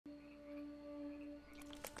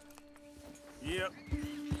Yep.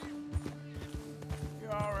 You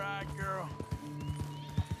all right, girl?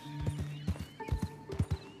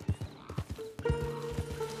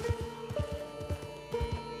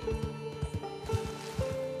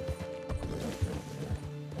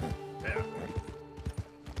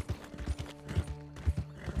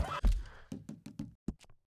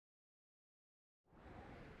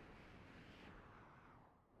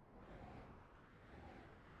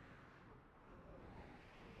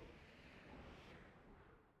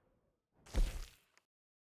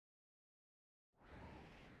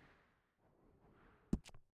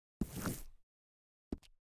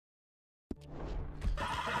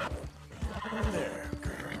 There,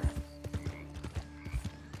 girl.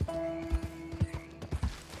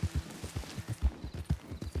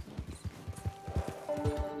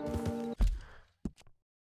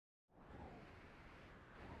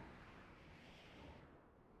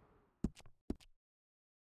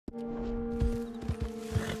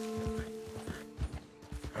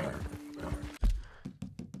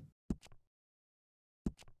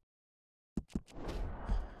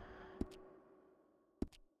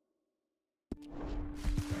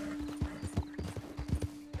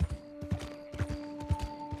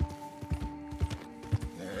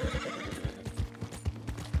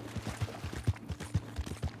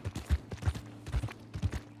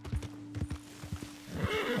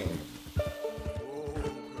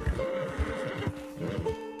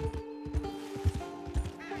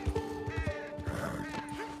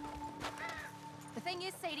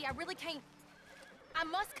 I really can't... I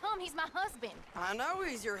must come. He's my husband. I know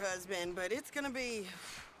he's your husband, but it's gonna be...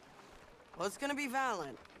 well, it's gonna be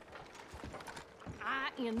violent. I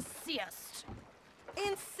insist.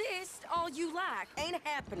 Insist all you like. Ain't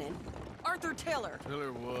happening. Arthur, tell her. Tell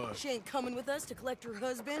her what? She ain't coming with us to collect her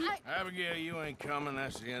husband. Abigail, you ain't coming.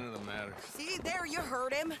 That's the end of the matter. See, there you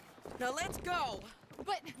heard him. Now let's go.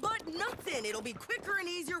 But nothing. It'll be quicker and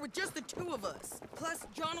easier with just the two of us. Plus,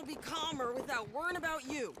 John will be calmer without worrying about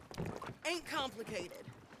you. Ain't complicated.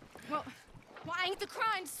 Well, I ain't the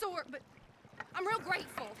kind sort, but I'm real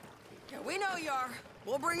grateful. Yeah, we know you are.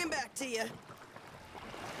 We'll bring him back to you.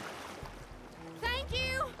 Thank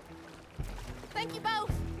you. Thank you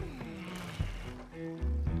both.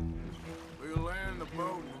 We'll land the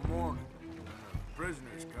boat in the morning.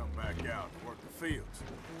 Prisoners come back out and work the fields.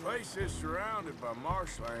 The place is surrounded by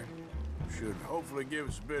marshland. Should hopefully give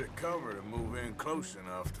us a bit of cover to move in close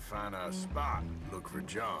enough to find a spot and look for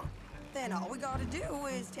John. Then all we gotta do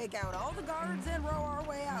is take out all the guards and row our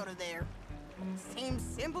way out of there. Seems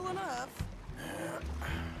simple enough. Yeah.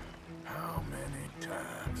 How many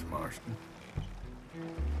times, Marston?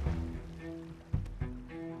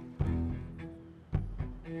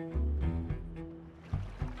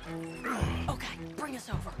 Okay, bring us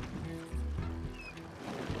over.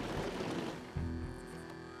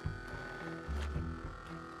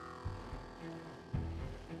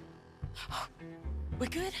 We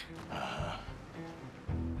good?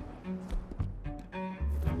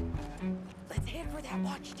 Let's head for that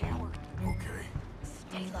watchtower. Okay.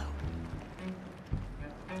 Stay low.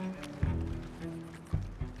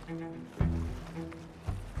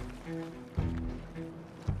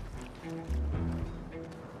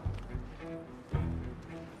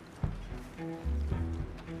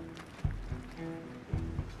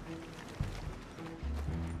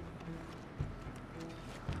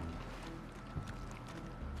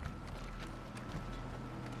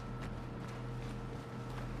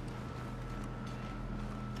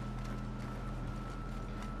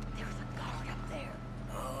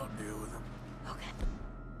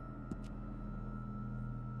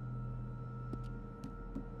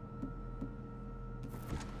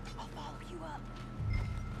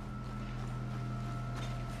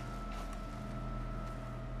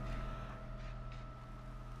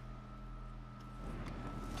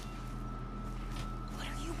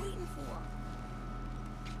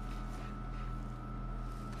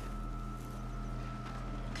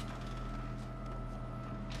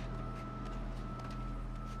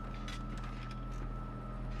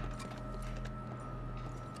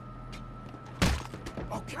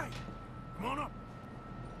 Okay, come on up.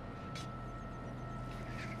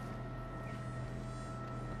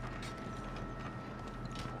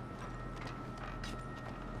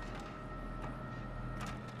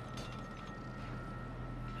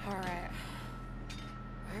 All right.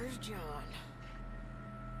 Where's John?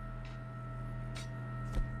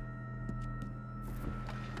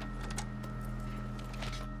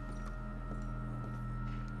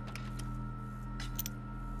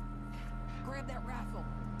 Grab that rifle.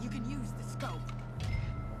 You can use the scope.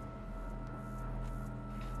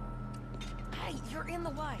 Hey, you're in the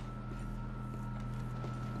way.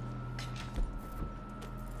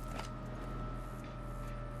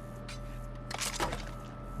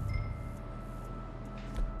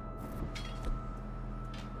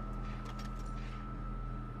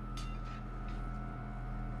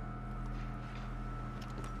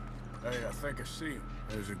 Hey, I think I see him.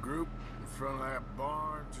 There's a group in front of that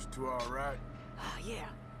barn, just to our right. Ah, yeah.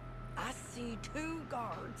 I see 2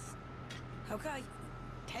 guards. Okay,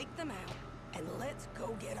 take them out, and let's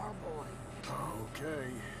go get our boy. Okay.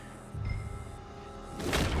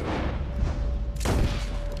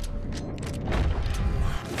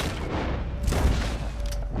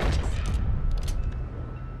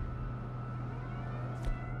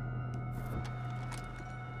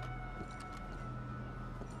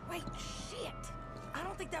 Wait, shit! I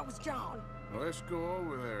don't think that was John. Well, let's go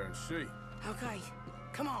over there and see. Okay,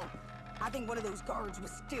 come on. I think one of those guards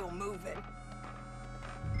was still moving.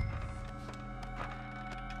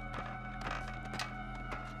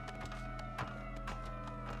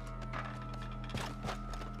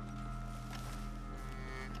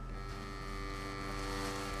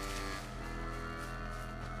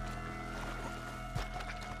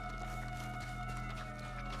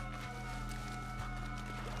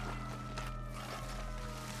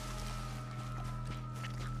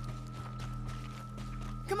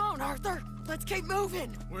 Come on, Arthur. Let's keep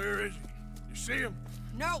moving. Where is he? You see him?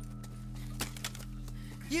 No.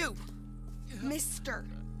 You. Mister.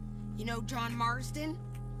 You know John Marsden?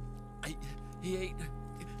 He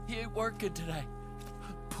ain't working today.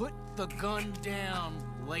 Put the gun down,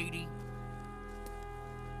 lady.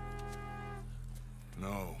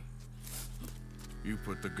 No. You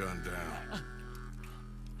put the gun down.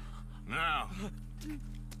 Now.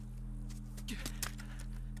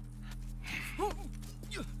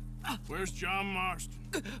 Where's John Marston?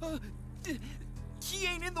 He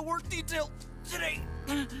ain't in the work detail today.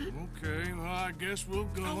 Okay, well, I guess we'll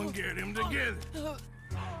go and get him together.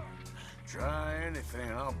 Try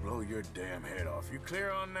anything, I'll blow your damn head off. You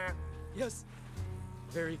clear on that? Yes,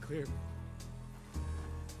 very clear.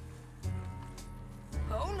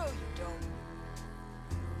 Oh, no, you don't.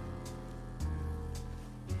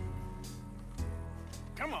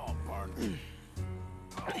 Come on, partner.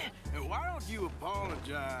 And why don't you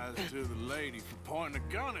apologize to the lady for pointing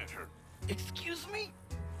a gun at her? Excuse me?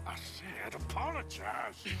 I said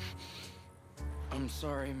apologize. I'm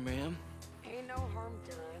sorry, ma'am. Ain't no harm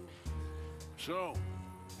done. So,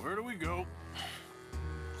 where do we go?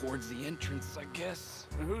 Towards the entrance, I guess.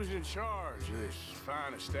 And who's in charge of this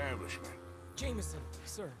fine establishment? Jameson,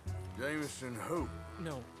 sir. Jameson who?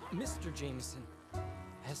 No, Mr. Jameson.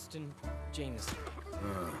 Heston Jameson.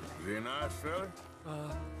 Is he a nice fella?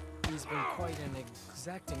 He's been quite an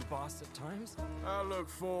exacting boss at times. I look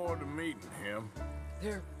forward to meeting him.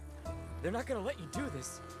 They're not gonna let you do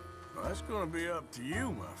this. Well, that's gonna be up to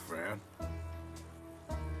you, my friend.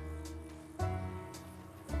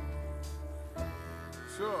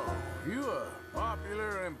 So, you a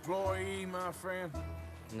popular employee, my friend?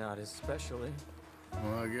 Not especially.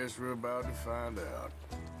 Well, I guess we're about to find out.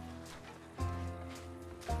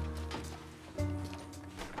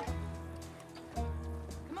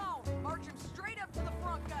 Come on, march him straight up to the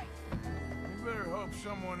front gate. You better hope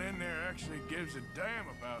someone in there actually gives a damn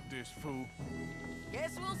about this fool.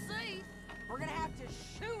 Guess we'll see. We're gonna have to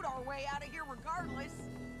shoot our way out of here regardless.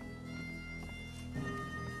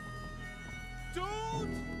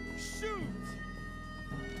 Don't shoot!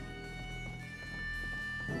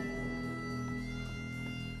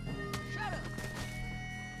 Shut up.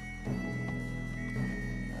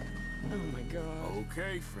 Oh my god.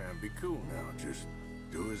 Okay, friend, be cool now. Just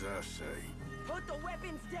do as I say. Put the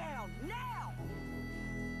weapons down, now!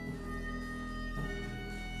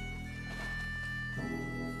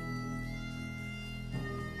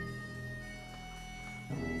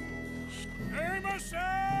 Jameson!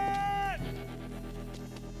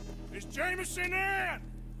 Is Jameson in?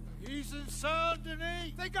 He's in Saint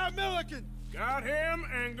Denis. They got Milliken. Got him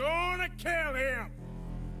and gonna kill him.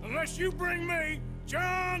 Unless you bring me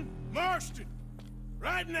John Marston.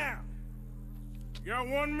 Right now. You got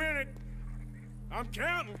 1 minute. I'm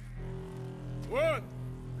counting. 1,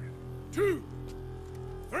 2,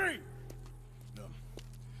 3.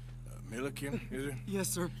 Milliken, is it? Yes,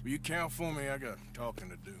 sir. Will you count for me? I got talking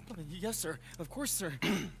to do. Yes, sir. Of course, sir.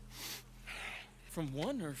 From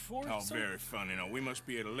 1 or 4? Oh, sir? very funny. No, we must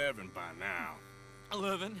be at 11 by now.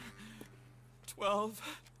 11, 12,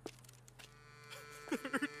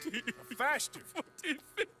 13, Faster. 14,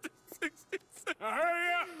 15, 16, 17. Now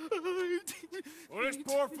hurry up! Well, this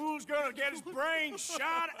poor fool's gonna get his brains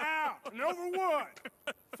shot out. And over what?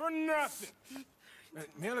 For nothing.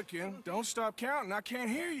 Milliken, don't stop counting. I can't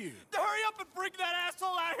hear you. Hurry up and bring that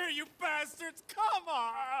asshole out here, you bastards! Come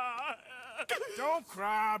on! Don't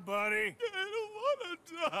cry, buddy. I don't want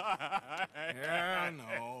to die. Yeah, I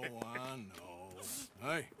know.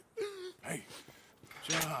 Hey,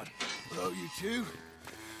 John. Hello, you two.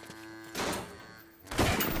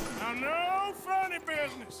 Now Now, no funny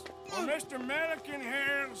business. Or Mr. Milliken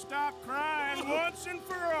here will stop crying once and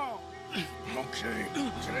for all. Okay,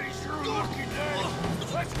 today's your lucky day.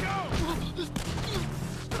 Let's go!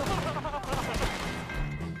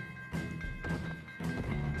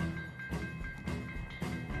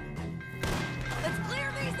 Let's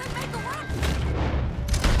clear these and make a run!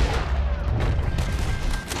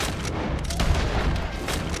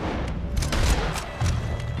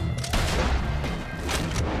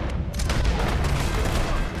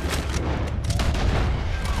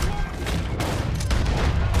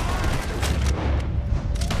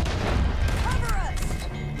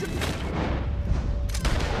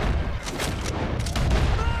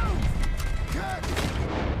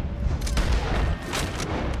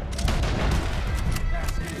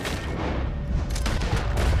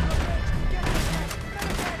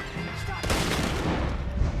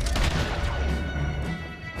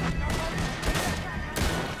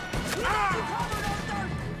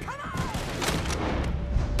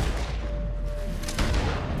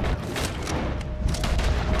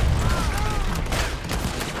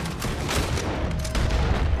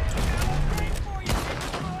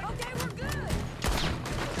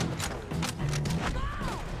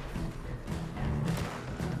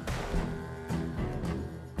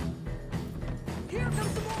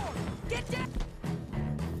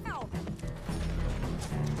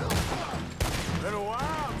 Been a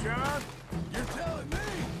while, John. You're telling me?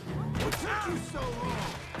 What took you so long?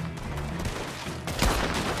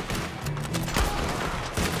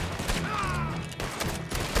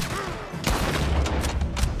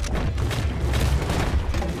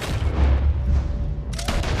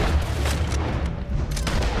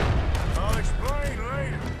 I'll explain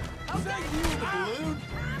later. Is that you in the balloon?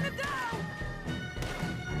 Time to go!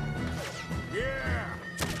 Yeah,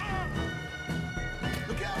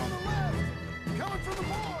 Look out on the left! Coming from the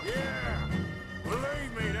morgue! yeah.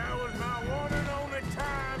 Believe me, that was my one and only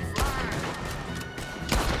time flying.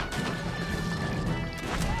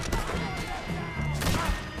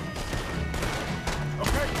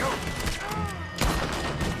 Okay, go.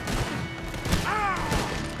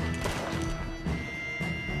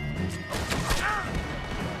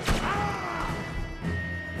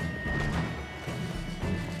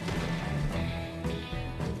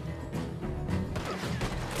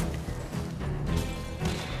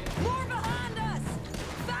 More behind us!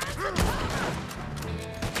 Find some cover!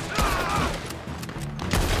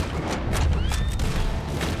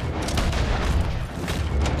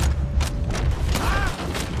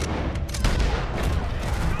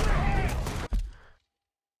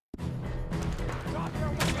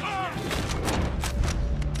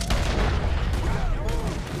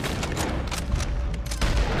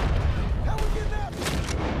 How we getting out?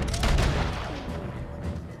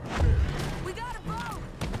 We got a boat!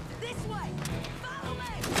 This way! Follow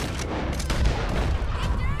me!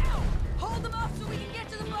 Get down! Hold them up so we can get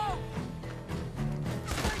to the boat!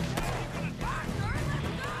 Faster! Let's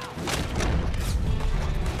go!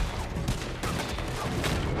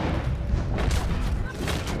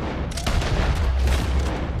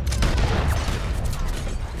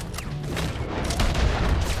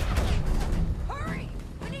 Hurry!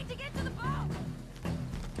 We need to get to the boat!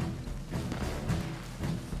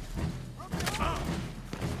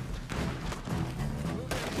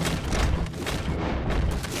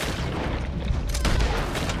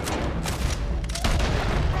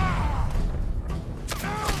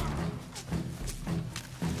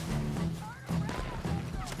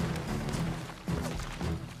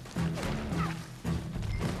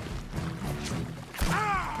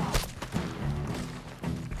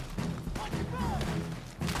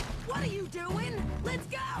 What are you doing? Let's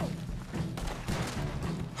go!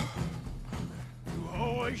 You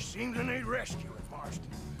always seem to need rescuing, Marston.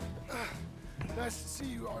 Nice to see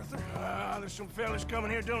you, Arthur. There's some fellas coming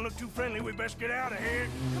here. Don't look too friendly. We best get out of here.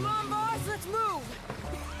 Come on, boys, let's move!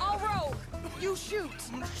 I'll row. You shoot.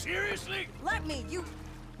 Seriously? Let me.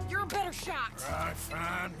 You're a better shot. Right,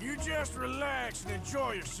 fine. You just relax and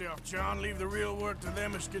enjoy yourself, John. Leave the real work to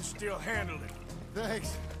them as can still handle it.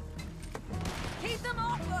 Thanks. Keep them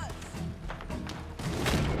off us.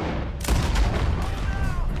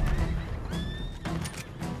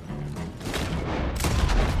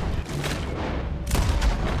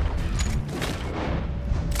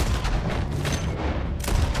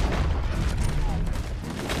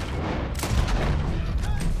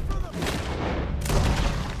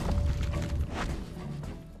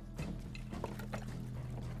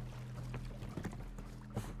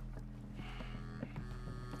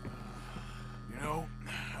 You know,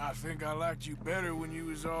 I think I liked you better when you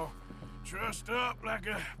was all trussed up like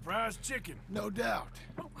a prize chicken. No doubt.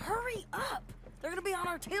 Hurry up! They're gonna be on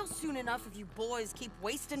our tails soon enough if you boys keep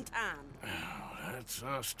wasting time. Oh, that's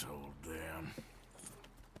us told them.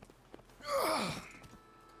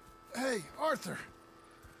 Hey, Arthur.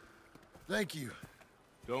 Thank you.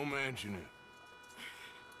 Don't mention it.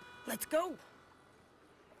 Let's go.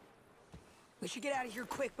 We should get out of here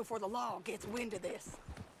quick before the law gets wind of this.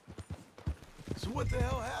 So what the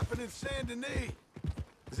hell happened in Saint Denis?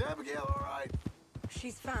 Is Abigail all right?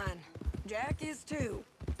 She's fine. Jack is too.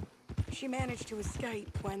 She managed to escape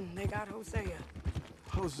when they got Hosea.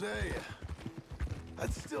 Hosea.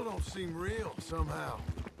 That still don't seem real, somehow.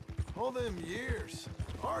 All them years.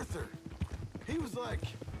 Arthur. He was like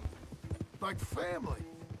family.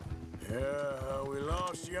 Yeah, we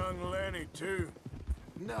lost young Lenny, too.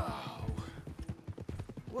 No.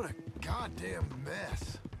 What a goddamn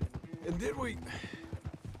mess. And did we...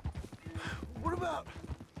 What about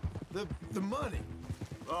the money?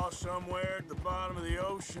 Lost somewhere at the bottom of the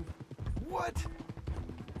ocean. What?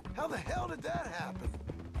 How the hell did that happen?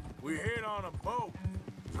 We hit on a boat.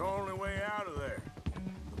 It's the only way out of there.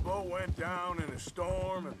 The boat went down in a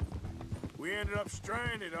storm, and we ended up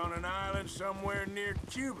stranded on an island somewhere near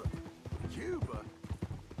Cuba. Cuba?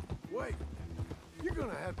 Wait, you're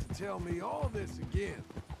gonna have to tell me all this again.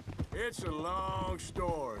 It's a long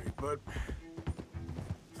story, but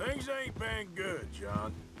things ain't been good,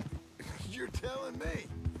 John. You're telling me?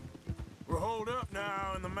 We're holed up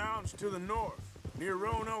now in the mountains to the north, near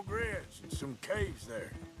Roanoke Ridge and some caves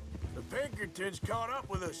there. The Pinkertons caught up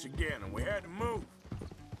with us again, and we had to move.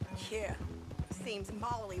 Yeah. Seems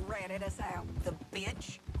Molly ratted us out, the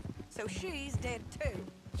bitch. So she's dead too.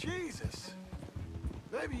 Jesus.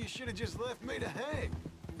 Maybe you should have just left me to hang.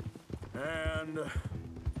 And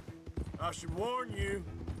I should warn you,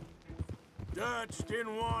 Dutch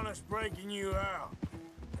didn't want us breaking you out.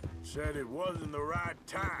 Said it wasn't the right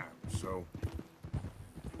time, so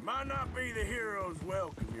might not be the hero's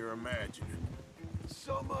welcome you're imagining.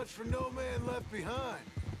 So much for no man left behind.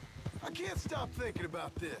 I can't stop thinking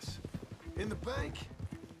about this. In the bank,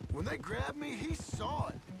 when they grabbed me, he saw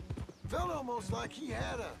it. Felt almost like he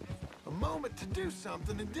had a moment to do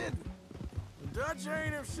something and didn't. Dutch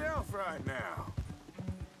ain't himself right now.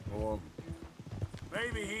 Or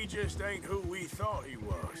maybe he just ain't who we thought he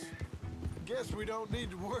was. Guess we don't need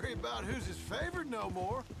to worry about who's his favorite no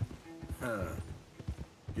more. Huh.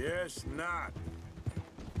 Guess not.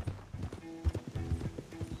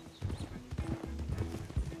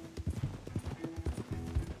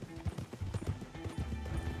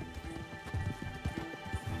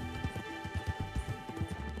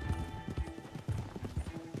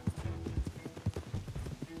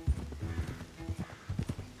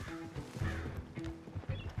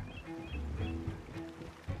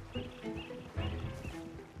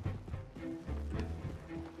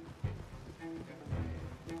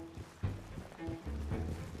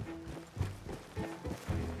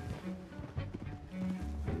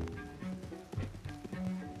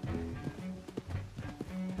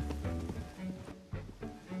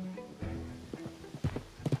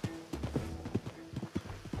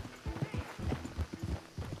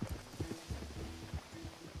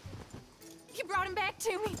 You brought him back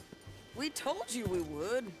to me. We told you we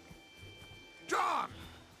would. John!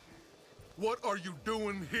 What are you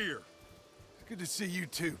doing here? Good to see you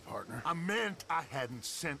too, partner. I meant I hadn't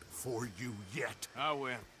sent for you yet. I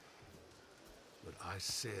win. But I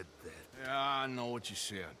said that. Yeah, I know what you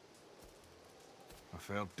said. I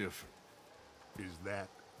felt different. Is that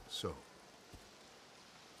so?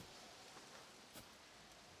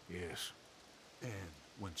 Yes. And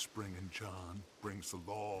when Spring and John brings the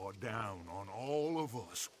law down on all of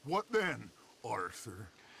us, what then, Arthur?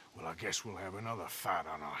 Well, I guess we'll have another fight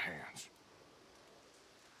on our hands.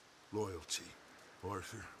 Loyalty,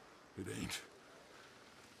 Arthur, it ain't.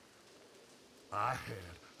 I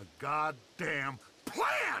had a goddamn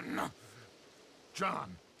plan!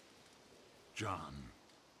 John,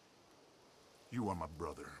 you are my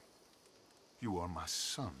brother. You are my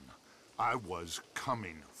son. I was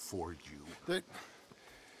coming for you.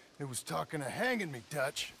 They was talking of hanging me,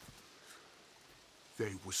 Dutch.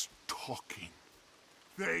 They was talking.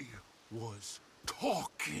 They was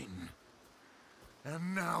talking.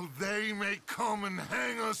 And now they may come and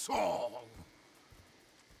hang us all.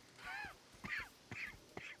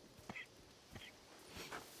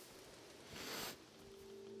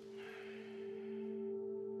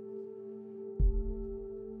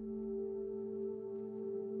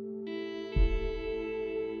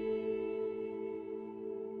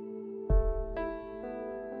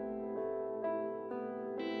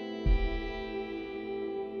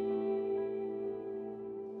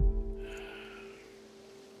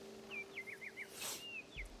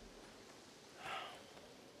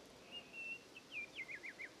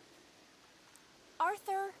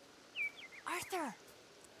 Arthur? Arthur!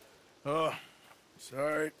 Oh,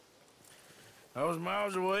 sorry. I was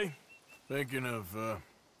miles away, thinking of, I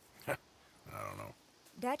don't know.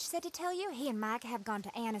 Dutch said to tell you he and Mike have gone to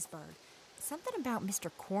Annisburg. Something about Mr.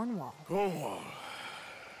 Cornwall. Cornwall.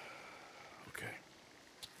 Okay.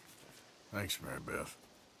 Thanks, Mary Beth.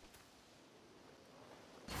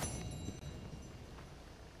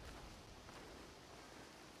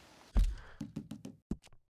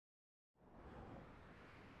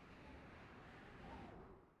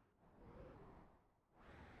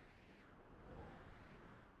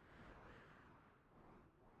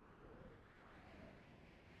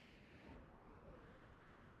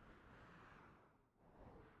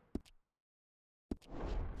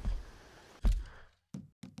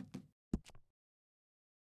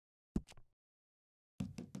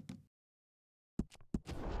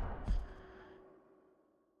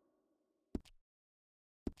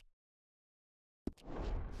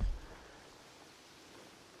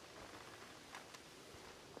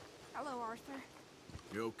 Hello, Arthur.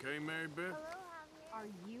 You okay, Mary Beth? Are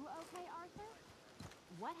you okay, Arthur?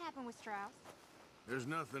 What happened with Strauss? There's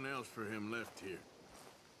nothing else for him left here.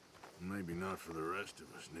 Maybe not for the rest of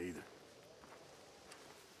us, neither.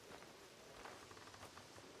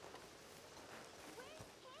 Where's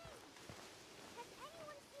Kane? Has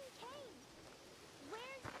anyone seen Kane?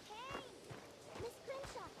 Where's Kane? Miss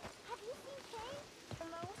Grimshaw, have you seen Kane?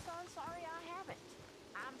 No, son, sorry I haven't.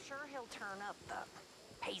 I'm sure he'll turn up, though.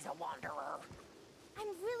 He's a wanderer. I'm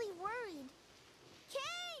really worried.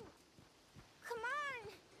 Kane! Come on!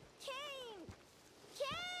 Kane!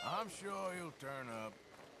 Kane! I'm sure he'll turn up.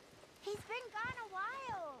 He's been gone a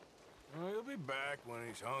while. Well, he'll be back when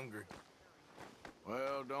he's hungry.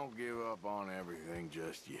 Well, don't give up on everything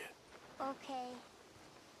just yet. Okay.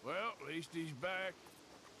 Well, at least he's back.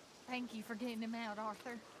 Thank you for getting him out,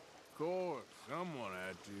 Arthur. Of course, someone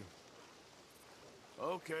had to.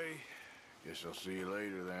 Okay. Guess I'll see you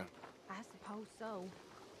later then. I suppose so.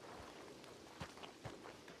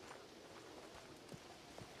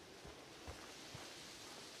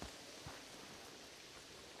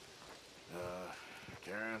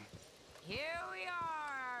 Karen, Here we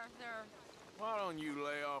are, Arthur. why don't you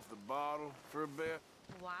lay off the bottle for a bit?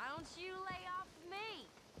 Why don't you lay off me?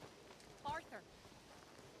 Arthur.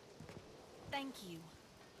 Thank you.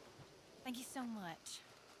 Thank you so much.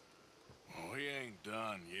 Oh, he ain't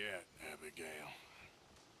done yet, Abigail.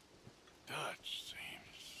 Dutch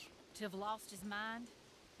seems... To have lost his mind?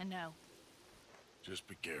 And no, Just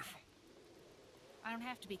be careful. I don't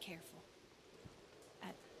have to be careful.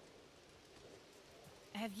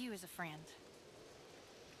 I have you as a friend.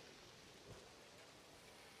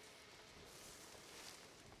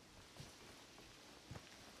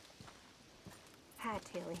 Hi,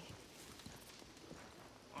 Tilly.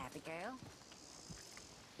 Abigail?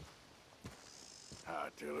 Hi,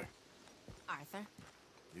 Tilly. Arthur?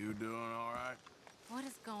 You doing all right? What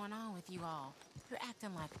is going on with you all? You're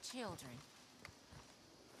acting like children.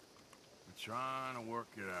 We're trying to work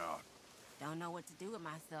it out. Don't know what to do with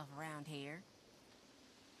myself around here.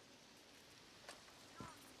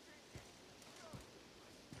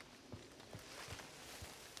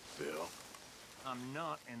 Bill, I'm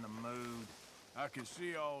not in the mood. I can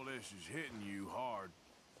see all this is hitting you hard.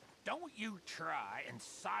 Don't you try and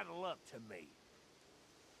sidle up to me.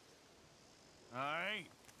 I ain't.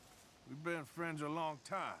 We've been friends a long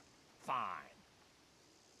time. Fine.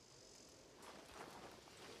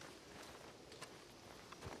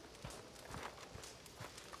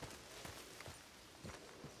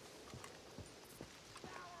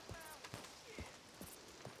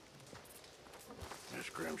 Miss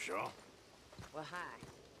Grimshaw, Well, hi.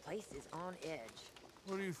 Place is on edge.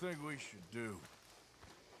 what do you think we should do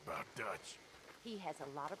about Dutch? He has a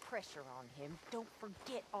lot of pressure on him. Don't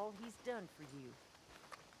forget all he's done for you.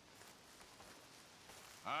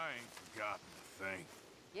 I ain't forgotten a thing.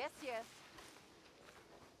 Yes, yes.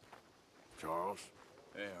 Charles,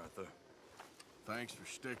 Hey, Arthur. thanks for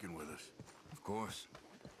sticking with us. Of course.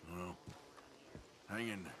 Well, hang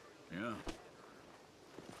in there. Yeah.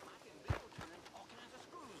 All kinds of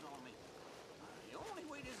screws on me. The only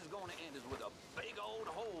way this is going to end is with a big old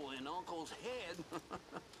hole in Uncle's head.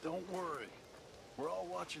 Don't worry. We're all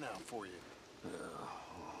watching out for you.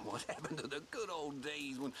 What happened to the good old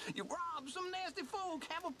days when you robbed some nasty folk,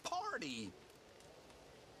 have a party?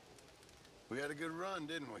 We had a good run,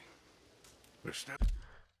 didn't we? We're still...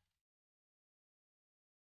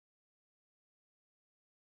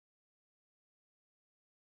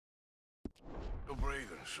 Still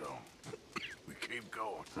breathing, so we keep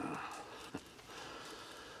going.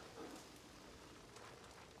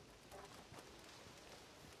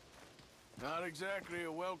 Not exactly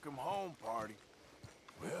a welcome home party.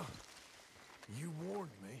 Well, you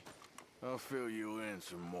warned me. I'll fill you in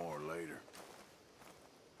some more later.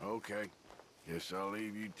 Okay. Guess I'll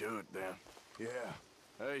leave you to it then. Yeah.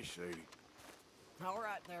 Hey, Sadie. All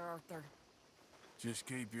right there, Arthur. Just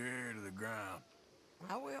keep your ear to the ground.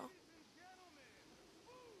 I will.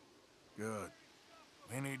 Good.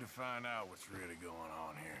 We need to find out what's really going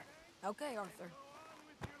on here. Okay, Arthur.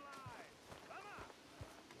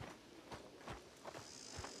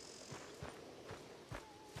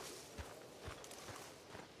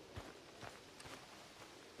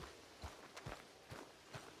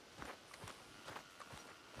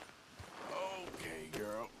 Okay,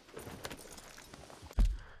 girl.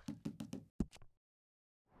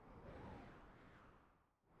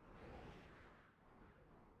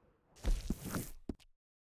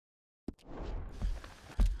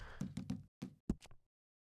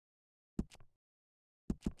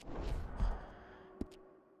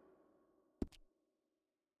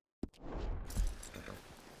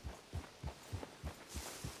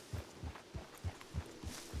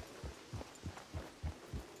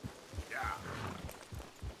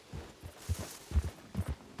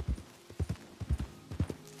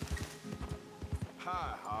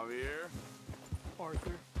 Hi, Javier.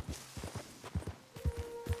 Arthur.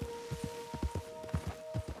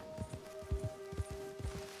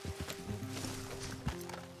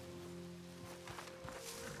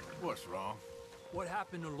 What's wrong? What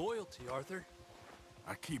happened to loyalty, Arthur?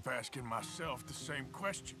 I keep asking myself the same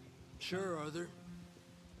question. Sure, Arthur.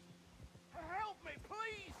 Help me,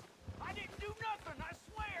 please! I didn't do nothing, I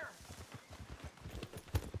swear!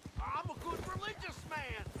 I'm a good religious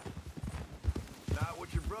man! Not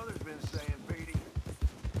what your brother's been saying, Petey.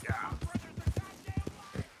 Yeah.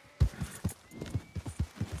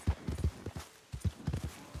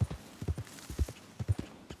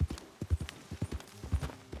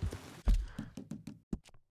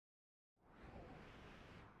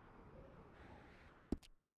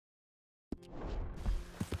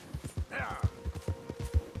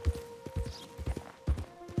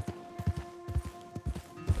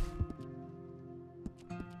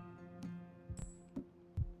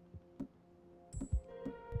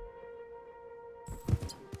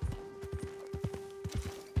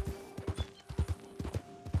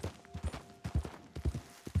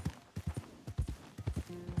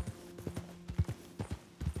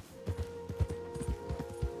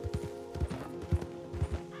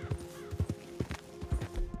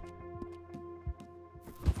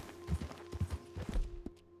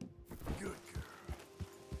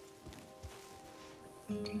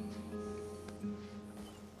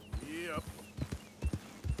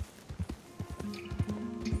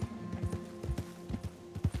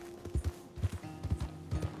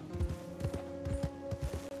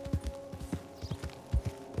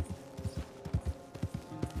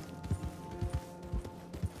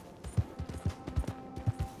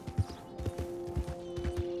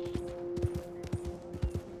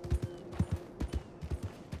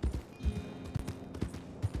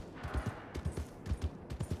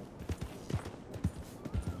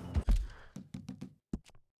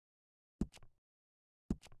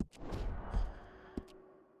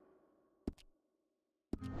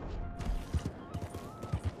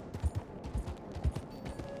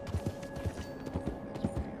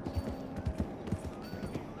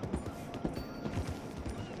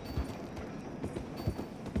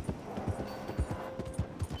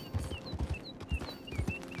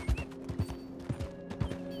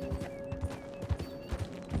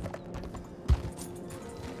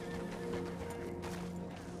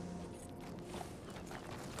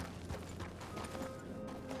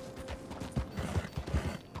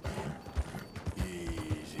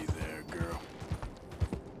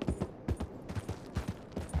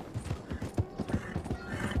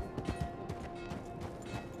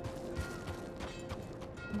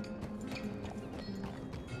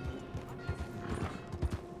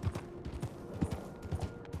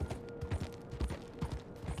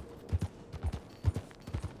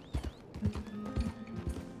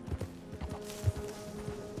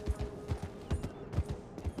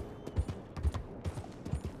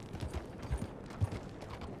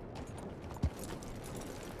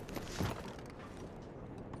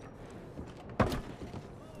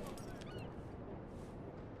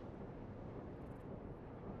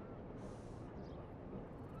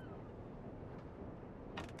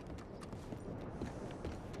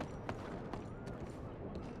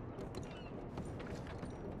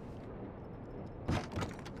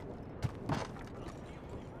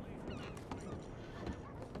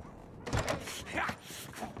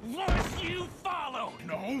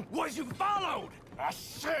 was you followed! I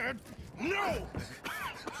said no!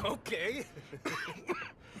 Okay.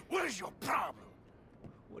 What is your problem?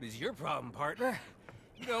 What is your problem, partner?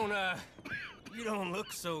 You don't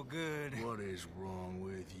look so good. What is wrong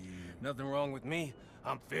with you? Nothing wrong with me.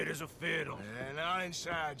 I'm fit as a fiddle. And not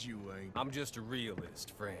inside you ain't. I'm just a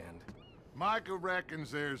realist, friend. Micah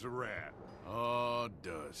reckons there's a rat. Oh,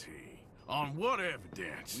 does he? On what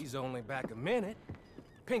evidence? He's only back a minute.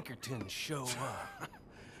 Pinkerton show up.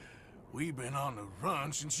 We've been on the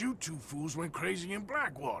run since you two fools went crazy in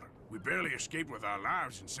Blackwater. We barely escaped with our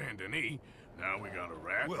lives in Saint Denis. Now we got a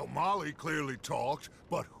rat. Well, Molly clearly talked,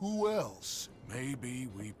 but who else? Maybe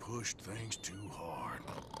we pushed things too hard.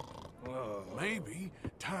 Whoa. Maybe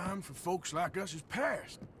time for folks like us is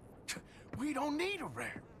past. We don't need a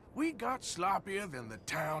rat. We got sloppier than the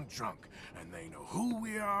town drunk, and they know who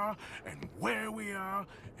we are, and where we are,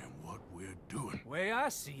 and what we're doing. Way I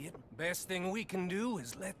see it, best thing we can do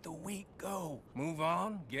is let the week go. Move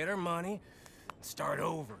on, get our money, start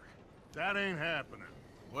over. That ain't happening.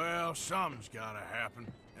 Well, something's gotta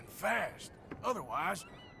happen, and fast. Otherwise,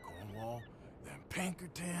 Cornwall, them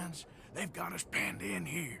Pinkertons, they've got us penned in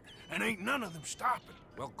here, and ain't none of them stopping.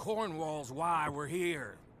 Well, Cornwall's why we're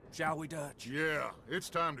here. Shall we, Dutch? Yeah, it's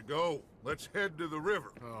time to go. Let's head to the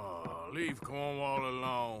river. Oh, leave Cornwall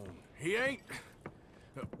alone. He ain't...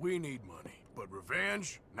 We need money, but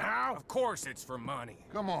revenge, now? Of course it's for money.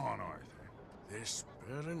 Come on, Arthur. This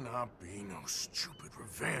better not be no stupid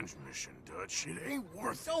revenge mission, Dutch. It ain't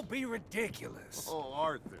worth it. Don't be ridiculous. Oh,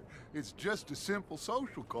 Arthur, it's just a simple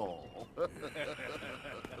social call.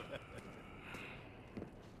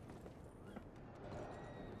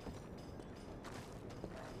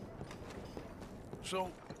 So,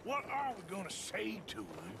 what are we gonna say to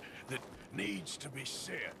him that needs to be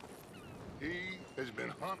said? He has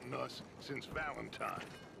been hunting us since Valentine.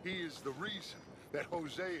 He is the reason that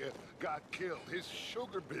Hosea got killed. His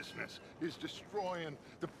sugar business is destroying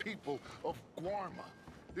the people of Guarma.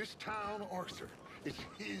 This town, Arthur, is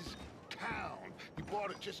his town. He bought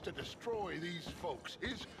it just to destroy these folks.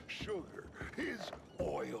 His sugar, his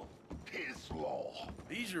oil, his law.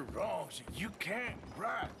 These are wrongs that you can't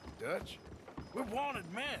right, Dutch. We're wanted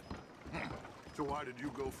men. So why did you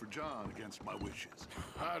go for John against my wishes?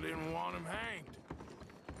 I didn't want him hanged.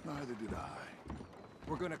 Neither did I.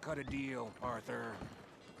 We're gonna cut a deal, Arthur.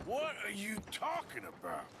 What are you talking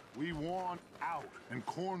about? We want out, and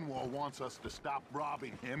Cornwall wants us to stop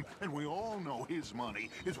robbing him, and we all know his money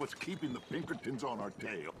is what's keeping the Pinkertons on our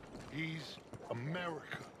tail. He's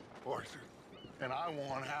America, Arthur, and I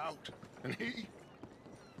want out, and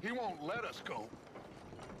he won't let us go.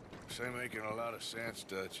 This ain't making a lot of sense,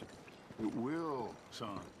 Dutch. It will,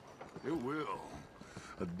 son. It will.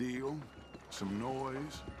 A deal, some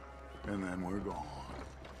noise, and then we're gone.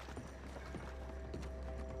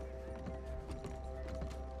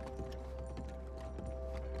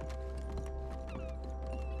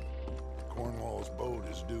 Cornwall's boat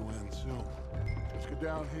is due in soon. Let's get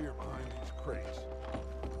down here behind these crates.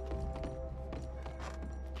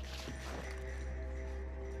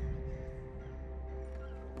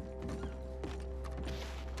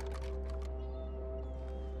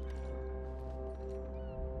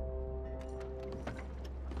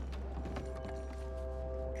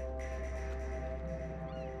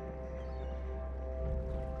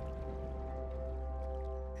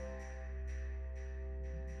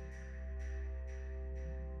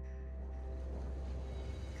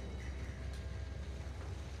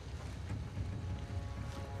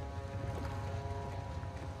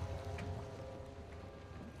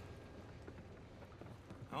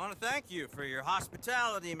 I want to thank you for your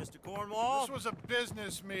hospitality, Mr. Cornwall. This was a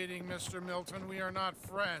business meeting, Mr. Milton. We are not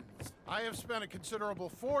friends. I have spent a considerable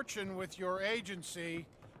fortune with your agency,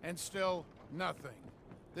 and still nothing.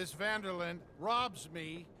 This Vanderlyn robs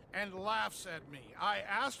me and laughs at me. I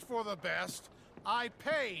asked for the best. I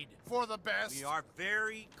paid for the best. We are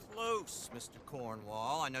very close, Mr.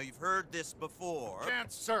 Cornwall. I know you've heard this before.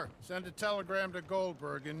 Chance, sir. Send a telegram to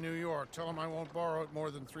Goldberg in New York. Tell him I won't borrow it more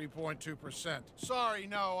than 3.2%. Sorry,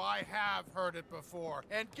 no, I have heard it before.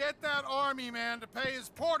 And get that army man to pay his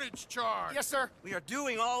portage charge. Yes, sir. We are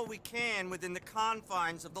doing all we can within the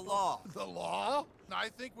confines of the law. The law? I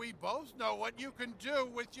think we both know what you can do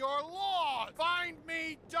with your law. Find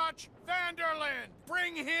me Dutch Vanderlyn.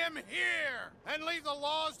 Bring him here. And leave the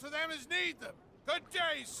laws to them as need them. Good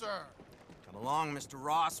day, sir. Come along, Mr.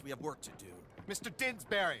 Ross. We have work to do. Mr.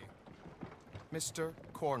 Didsbury. Mr.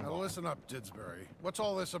 Cornwall. Now listen up, Didsbury. What's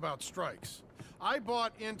all this about strikes? I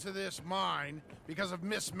bought into this mine because of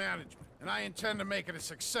mismanagement, and I intend to make it a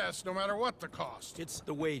success no matter what the cost. It's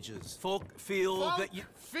the wages. Folk feel that you...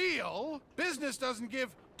 Feel? Business doesn't give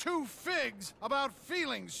two figs about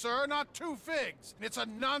feelings, sir, not two figs. It's a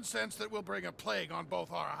nonsense that will bring a plague on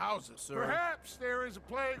both our houses, sir. Perhaps there is a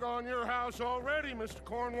plague on your house already, Mr.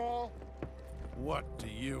 Cornwall. What do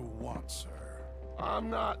you want, sir? I'm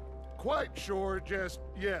not quite sure just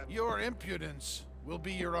yet. Your impudence will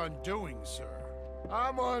be your undoing, sir.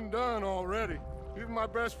 I'm undone already. Even my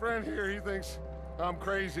best friend here, he thinks I'm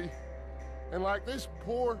crazy. And like this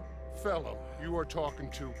poor fellow you are talking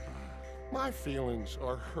to, my feelings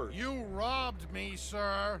are hurt. You robbed me,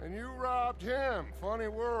 sir. And you robbed him. Funny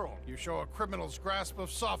world. You show a criminal's grasp of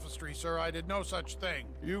sophistry, sir. I did no such thing.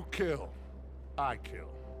 You kill. I kill.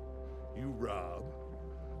 You rob.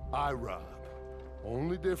 I rob.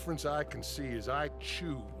 Only difference I can see is I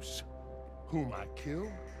choose whom I kill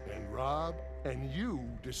and rob, and you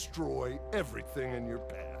destroy everything in your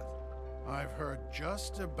path. I've heard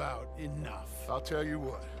just about enough. I'll tell you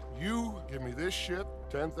what. You give me this ship,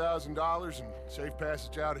 $10,000, and safe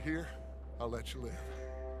passage out of here, I'll let you live.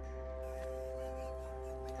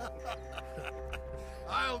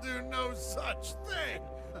 I'll do no such thing.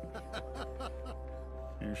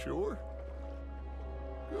 You sure?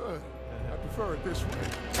 Good. I prefer it this way.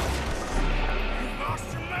 You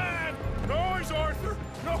lost your man! Noise, Arthur!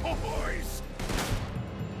 Noise!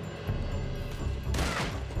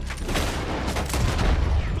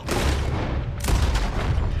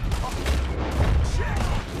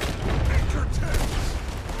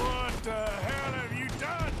 What the hell have you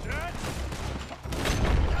done, Dutch?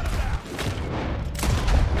 Cut him out!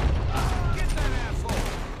 Get that asshole!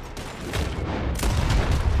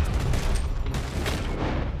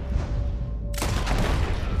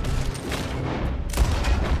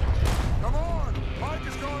 Come on! Mike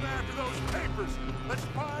is going after those papers. Let's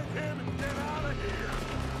find him and get out of here.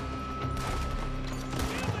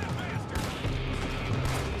 Kill that bastard!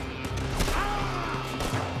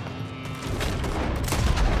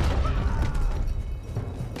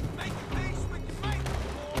 Make peace with your mate,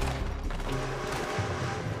 boy!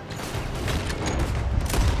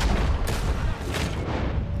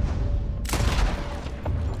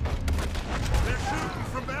 They're shooting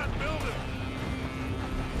from that building.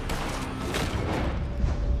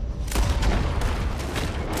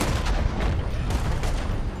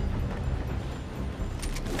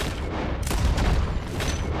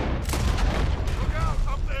 Look out,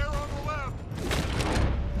 up there on the left.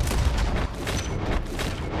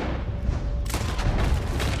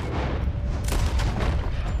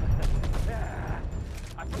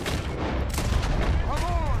 Come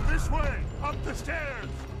on, this way, up the stairs.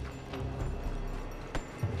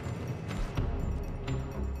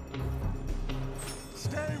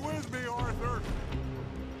 Stay with me, Arthur.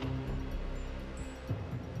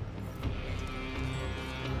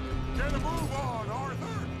 Get a move on,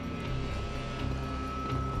 Arthur.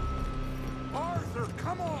 Arthur,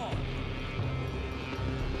 come on.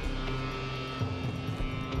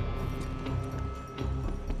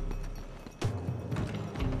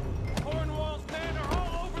 Cornwall's men are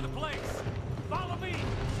all over the place. Follow me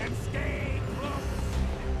and stay close.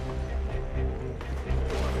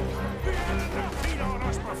 We had enough heat on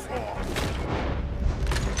us before.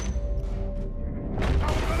 Now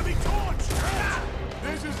we're gonna be torched.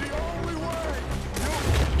 This is the only way.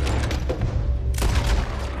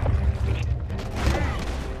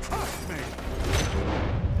 Trust me.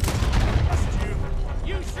 Trust you.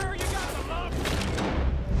 You sure you got the lump?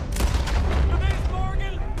 For this,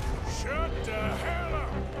 Morgan? Shut the hell up.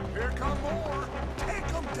 Here come more. Take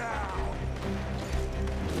them down.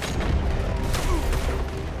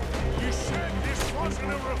 You said this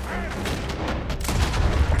wasn't a revenge.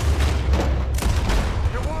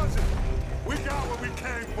 It wasn't. We got what we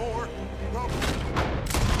came for.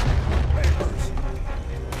 Papers.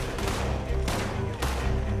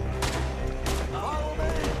 Follow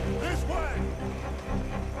me. This way.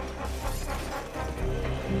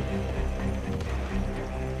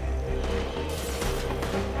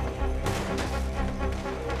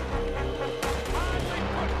 Finally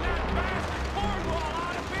putting that bastard Cornwall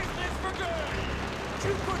out of business for good.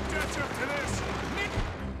 You put Dutch up to this. Nick,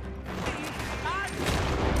 I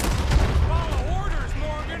follow orders,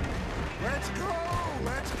 Morgan. Let's go.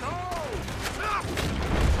 Let's go. Ah!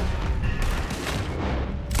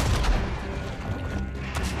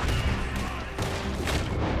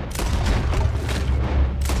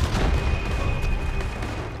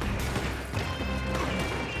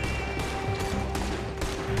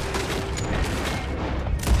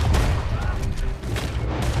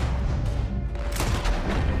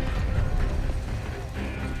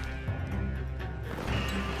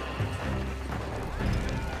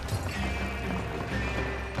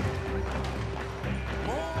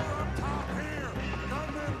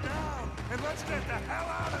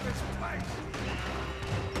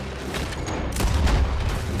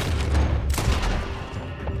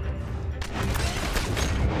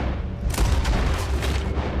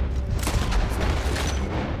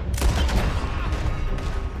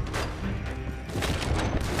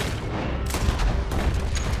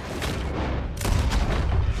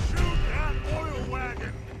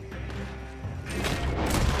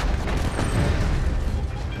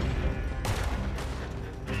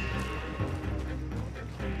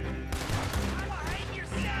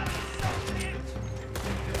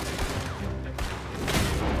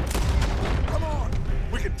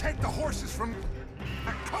 horses from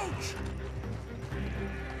a coach.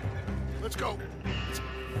 Let's go.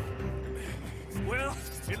 Well,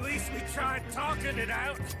 at least we tried talking it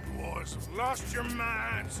out. You boys have lost your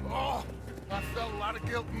minds. Oh, I felt a lot of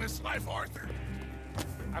guilt in this life, Arthur.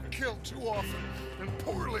 I've killed too often and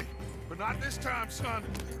poorly, but not this time, son.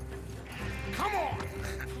 Come on!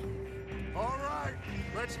 All right,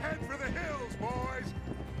 let's head for the hills, boys.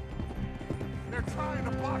 They're trying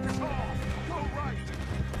to block us off. Go right.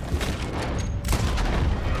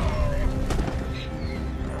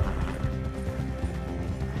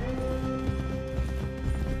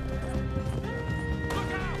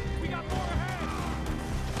 Look out! We got more ahead!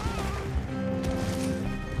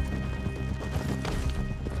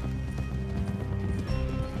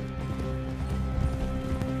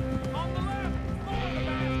 On the left! More of the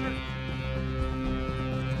bastards!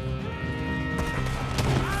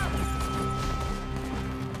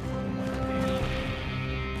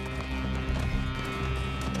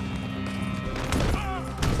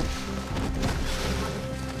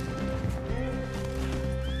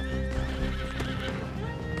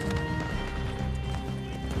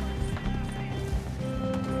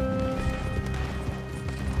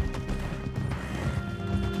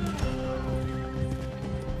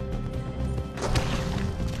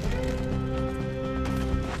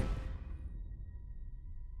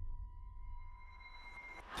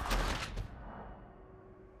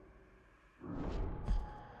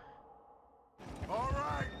 All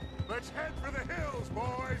right, let's head for the hills,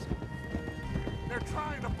 boys. They're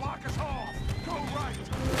trying to block us off. Go right.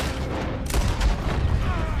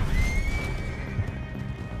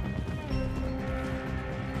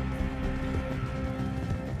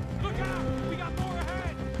 Look out! We got more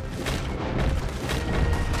ahead!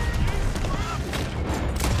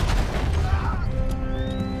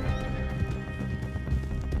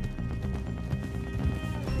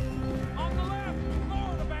 On the left!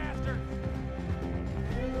 More of the bastards!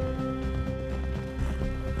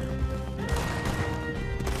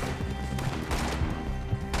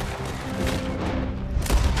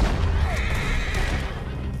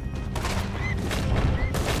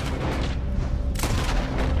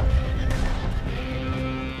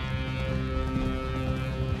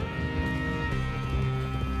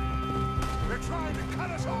 They're trying to cut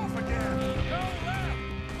us off again. Go left!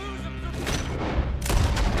 Lose them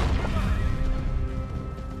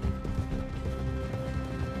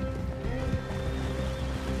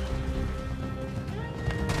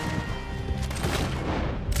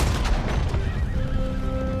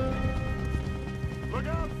Look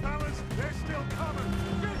out, fellas. They're still coming.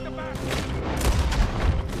 Shoot the bastards!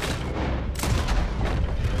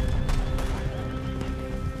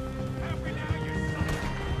 Happy now, you son of a...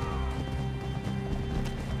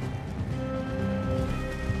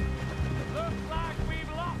 Looks like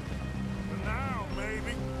we've lost. For now,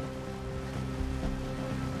 maybe.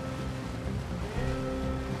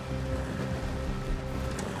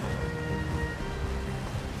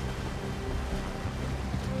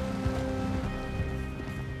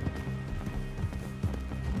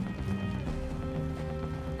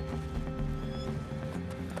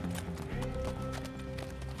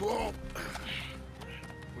 Whoa.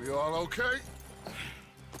 We all okay?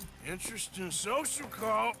 Interesting social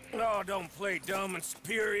call. Oh, don't play dumb and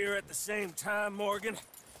superior at the same time, Morgan.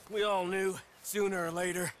 We all knew, sooner or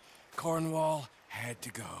later, Cornwall had to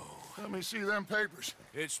go. Let me see them papers.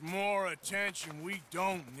 It's more attention we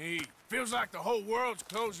don't need. Feels like the whole world's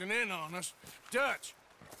closing in on us. Dutch,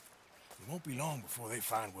 it won't be long before they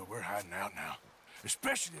find where we're hiding out now.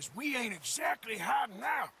 Especially as we ain't exactly hiding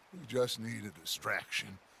out. We just need a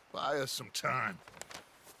distraction. Buy us some time.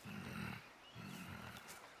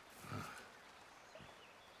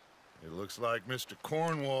 It looks like Mr.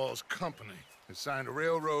 Cornwall's company has signed a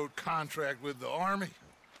railroad contract with the army.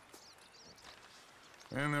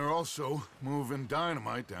 And they're also moving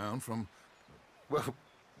dynamite down from, well,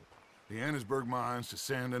 the Annesburg mines to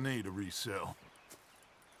Saint Denis to resell.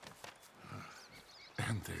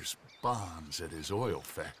 And there's bonds at his oil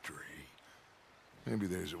factory. Maybe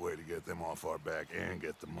there's a way to get them off our back and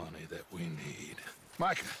get the money that we need.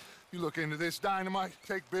 Micah, you look into this dynamite.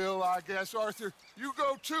 Take Bill, I guess. Arthur, you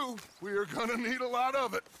go too. We are gonna need a lot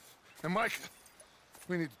of it. And Micah,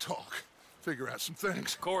 we need to talk. Figure out some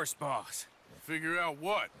things. Of course, boss. Figure out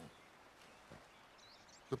what?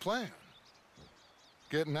 The plan.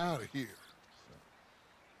 Getting out of here.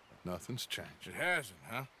 Nothing's changed. It hasn't,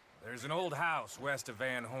 huh? There's an old house west of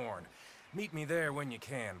Van Horn. Meet me there when you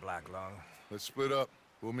can, Blacklung. Let's split up.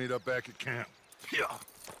 We'll meet up back at camp. Yeah.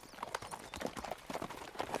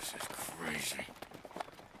 This is crazy.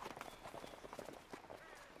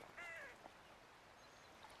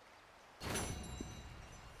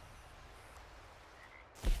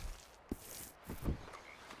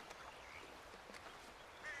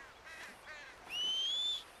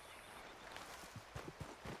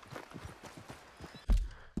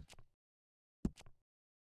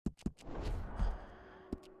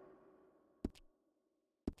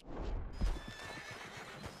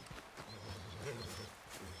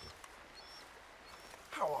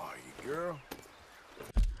 girl.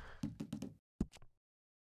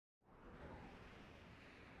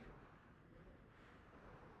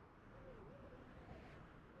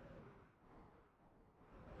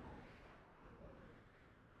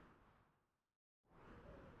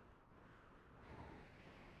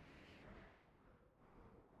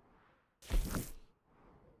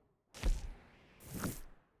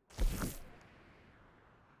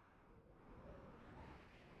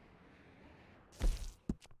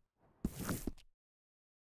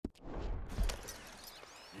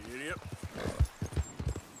 Idiot.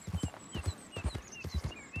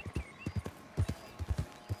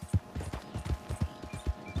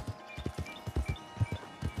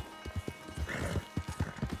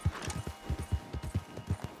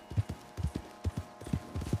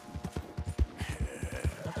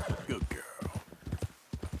 Good girl.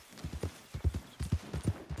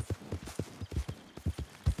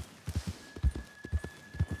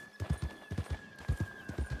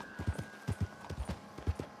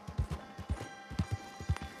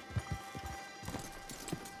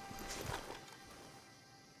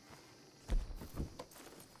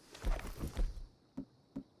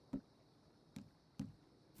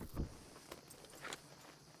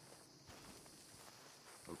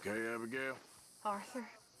 Okay, Abigail? Arthur,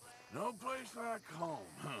 No place like home,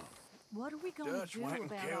 huh? what are we going Dutch to do went and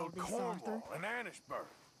about all killed this, Cornwall Arthur? and Annisburg.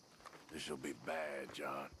 This'll be bad,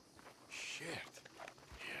 John. Shit.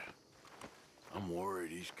 Yeah. I'm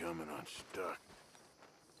worried he's coming unstuck.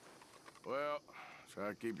 Well, try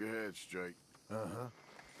to keep your head straight. Uh-huh.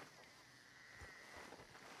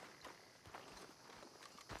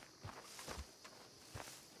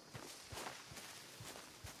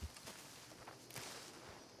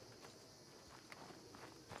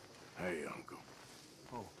 Hey, Uncle.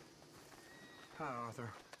 Oh. Hi, Arthur.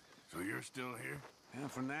 So you're still here?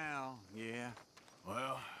 And for now, yeah.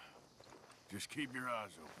 Well, just keep your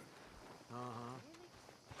eyes open. Uh-huh.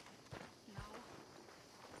 No.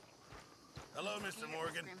 Hello, Mr.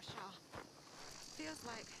 Morgan. Grimshaw.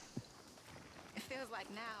 It feels like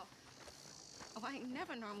now. Oh, I ain't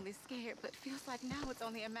never normally scared, but it feels like now it's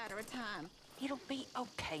only a matter of time. It'll be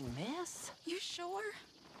okay, miss. You sure?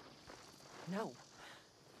 No.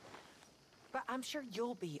 But I'm sure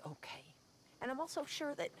you'll be okay. And I'm also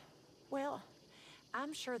sure that, well,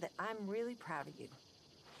 I'm sure that I'm really proud of you.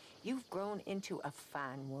 You've grown into a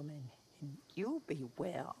fine woman, and you'll be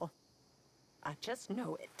well. I just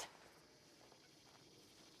know it.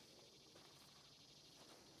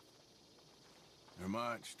 There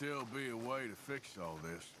might still be a way to fix all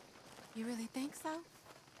this. You really think so?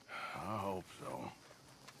 I hope so.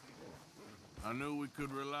 I knew we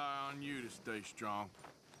could rely on you to stay strong.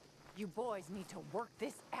 You boys need to work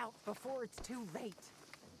this out before it's too late.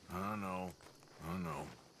 I know. I know.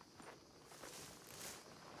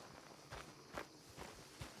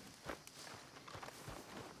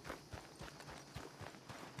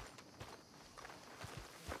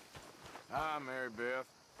 Hi, Mary Beth.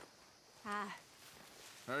 Hi.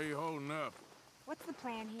 How are you holding up? What's the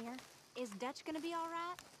plan here? Is Dutch gonna be all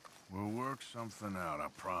right? We'll work something out, I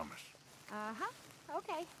promise. Uh-huh.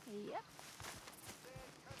 Okay. Yep.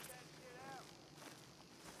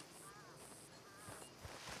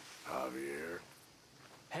 Javier.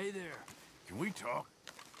 Hey there. Can we talk?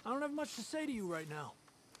 I don't have much to say to you right now.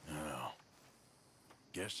 No.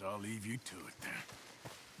 Guess I'll leave you to it then.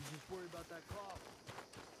 You just worry about that cough.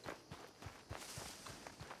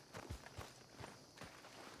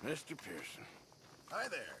 Mr. Pearson. Hi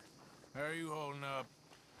there. How are you holding up?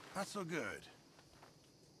 Not so good.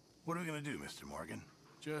 What are we gonna do, Mr. Morgan?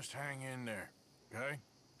 Just hang in there, okay?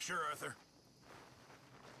 Sure, Arthur.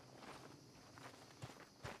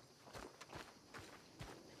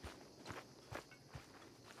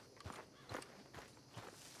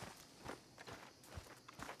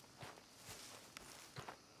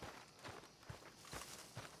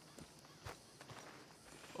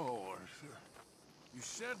 Oh, Arthur. You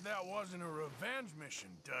said that wasn't a revenge mission,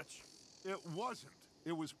 Dutch. It wasn't.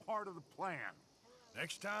 It was part of the plan.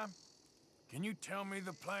 Next time, can you tell me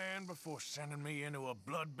the plan before sending me into a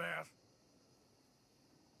bloodbath?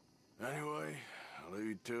 Anyway, I'll leave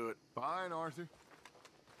you to it. Fine, Arthur.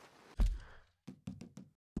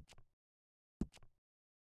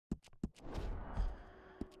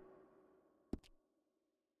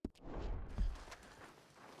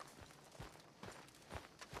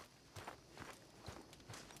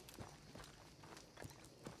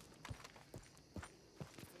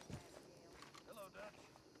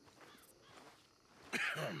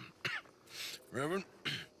 Reverend?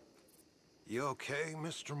 You okay,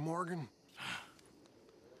 Mr. Morgan?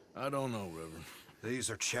 I don't know, Reverend. These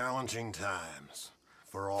are challenging times.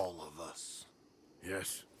 for all of us.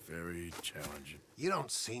 Yes, very challenging. You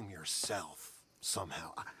don't seem yourself,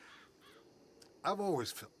 somehow. I've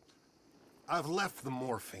always felt... I've left the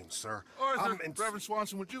morphine, sir. Arthur, Reverend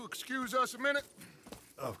Swanson, would you excuse us a minute?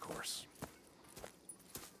 Of course.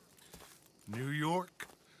 New York.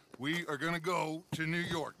 We are gonna go to New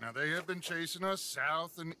York. Now, they have been chasing us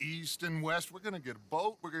south and east and west. We're gonna get a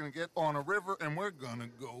boat, we're gonna get on a river, and we're gonna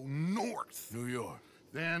go north. New York.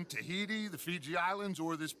 Then Tahiti, the Fiji Islands,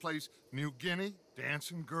 or this place, New Guinea,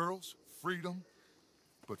 dancing girls, freedom.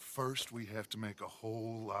 But first, we have to make a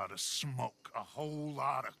whole lot of smoke, a whole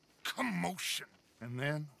lot of commotion. And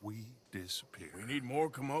then we disappear. We need more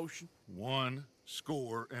commotion? 1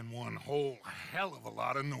 score and 1 whole hell of a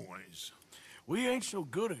lot of noise. We ain't so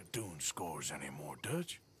good at doing scores anymore,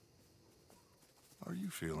 Dutch. Are you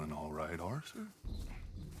feeling all right, Arthur?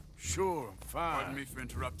 Sure, I'm fine. Pardon me for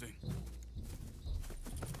interrupting.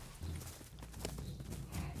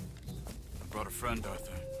 I brought a friend,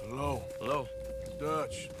 Arthur. Hello. Hello.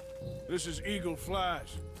 Dutch. This is Eagle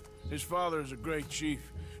Flies. His father is a great chief.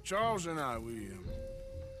 Charles and I, we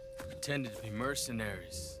Pretended to be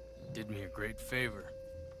mercenaries. Did me a great favor.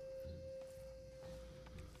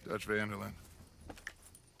 Dutch Vanderlyn,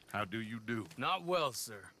 how do you do? Not well,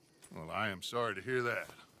 sir. Well, I am sorry to hear that.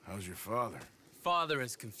 How's your father? Father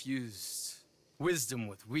has confused wisdom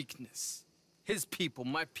with weakness. His people,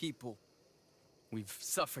 my people. We've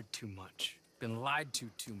suffered too much. Been lied to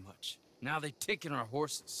too much. Now they've taken our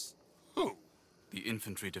horses. Who? The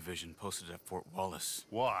infantry division posted at Fort Wallace.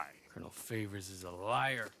 Why? Colonel Favors is a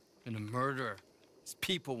liar and a murderer. His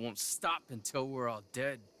people won't stop until we're all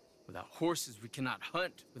dead. Without horses, we cannot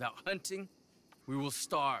hunt. Without hunting, we will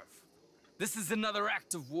starve. This is another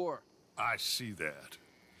act of war. I see that.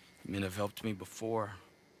 Men have helped me before,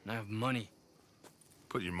 and I have money.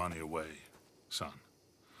 Put your money away, son.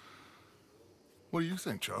 What do you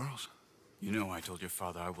think, Charles? You know I told your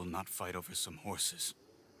father I will not fight over some horses.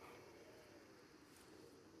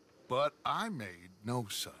 But I made no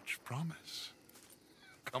such promise.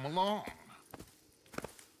 Come along.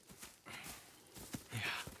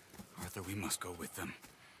 Arthur, we must go with them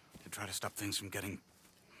to try to stop things from getting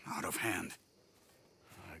out of hand.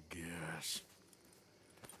 I guess.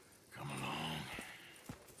 Come along.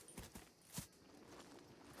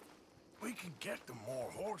 We can get them more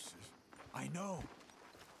horses. I know.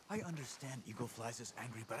 I understand Eagle Flies is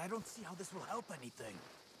angry, but I don't see how this will help anything.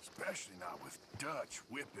 Especially not with Dutch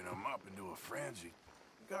whipping them up into a frenzy.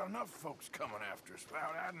 We got enough folks coming after us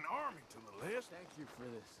without adding an army to the list. Thank you for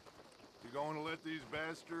this. You going to let these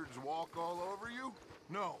bastards walk all over you?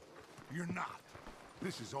 No, you're not.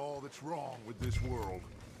 This is all that's wrong with this world.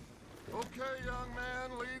 Okay, young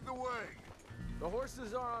man, lead the way. The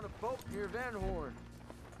horses are on a boat near Van Horn.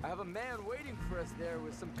 I have a man waiting for us there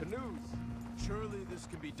with some canoes. Surely this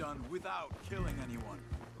can be done without killing anyone.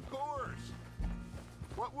 Of course.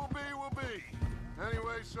 What will be, will be.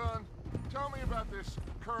 Anyway, son, tell me about this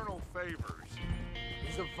Colonel Favors.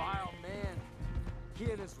 He's a vile man.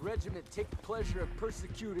 He and his regiment take pleasure at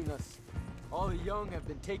persecuting us. All the young have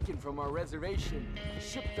been taken from our reservation and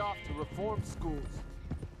shipped off to reform schools.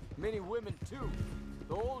 Many women, too.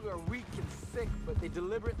 The old are weak and sick, but they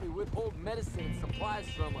deliberately withhold medicine and supplies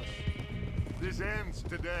from us. This ends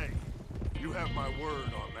today. You have my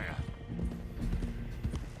word on that.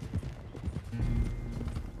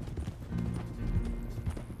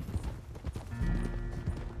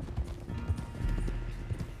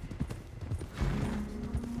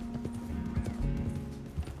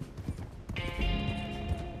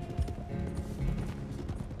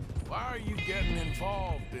 Why are you getting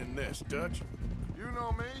involved in this, Dutch? You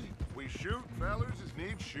know me. We shoot fellers as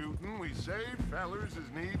need shooting. We save fellers as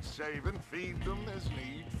need saving. Feed them as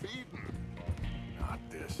need feeding. Not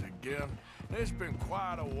this again. It's been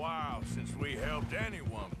quite a while since we helped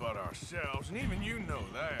anyone but ourselves, and even you know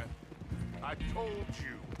that. I told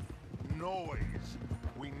you. Noise.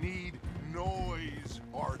 We need noise,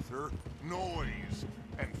 Arthur. Noise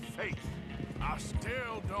and faith. I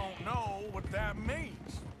still don't know what that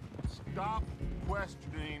means. Stop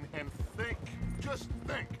questioning and think. Just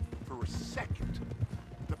think for a second.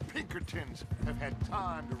 The Pinkertons have had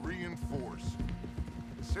time to reinforce.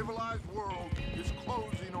 The civilized world is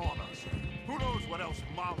closing on us. Who knows what else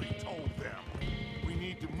Molly told them? We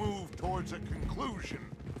need to move towards a conclusion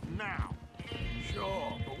now.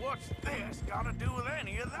 Sure, but what's this got to do with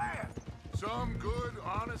any of that? Some good,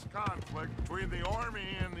 honest conflict between the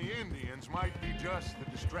army and the Indians might be just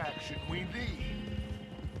the distraction we need.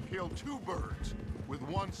 Kill 2 birds with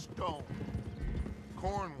 1 stone.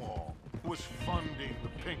 Cornwall was funding the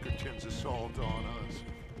Pinkertons' assault on us.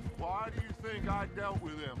 Why do you think I dealt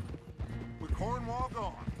with him? With Cornwall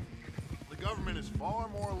gone, the government is far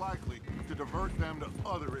more likely to divert them to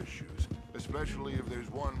other issues, especially if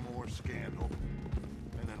there's one more scandal.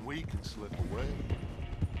 And then we can slip away.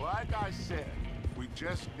 Like I said, we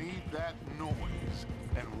just need that noise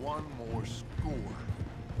and one more score.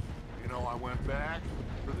 You know, I went back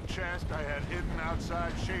for the chest I had hidden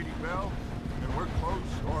outside Shady Bell, and we're close,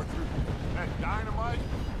 Arthur. That dynamite,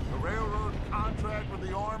 the railroad contract with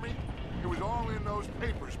the Army, it was all in those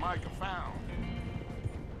papers Micah found.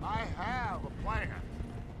 I have a plan.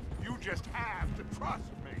 You just have to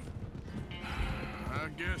trust me. I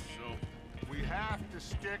guess so. We have to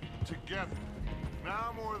stick together.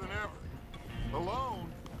 Now more than ever.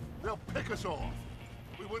 Alone, they'll pick us off.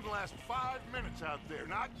 We wouldn't last 5 minutes out there.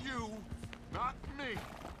 Not you, not me,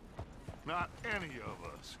 not any of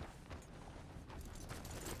us.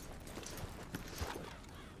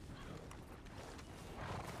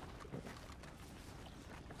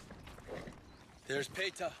 There's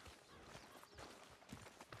Peta.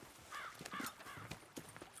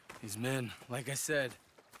 These men, like I said,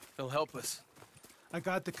 they'll help us. I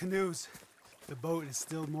got the canoes. The boat is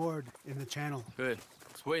still moored in the channel. Good.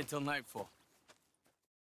 Let's wait until nightfall.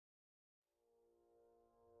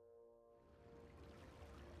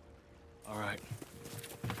 All right.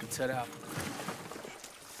 Let's head out.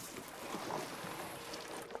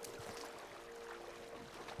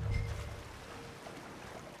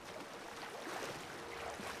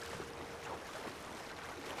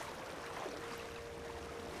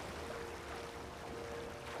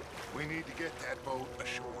 We need to get that boat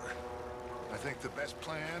ashore. I think the best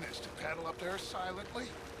plan is to paddle up there silently,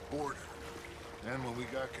 board her. Then when we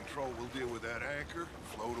got control, we'll deal with that anchor and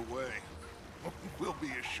float away. We'll be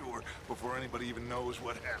ashore before anybody even knows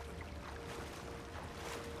what happened.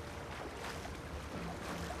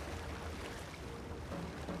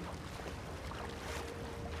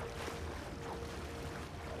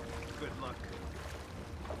 Good luck.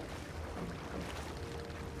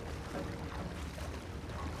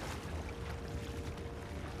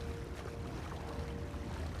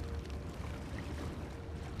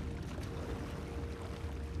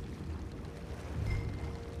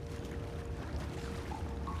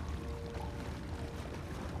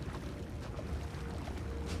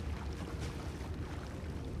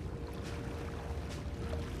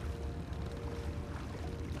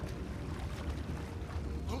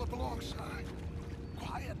 Pull up alongside,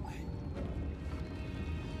 quietly.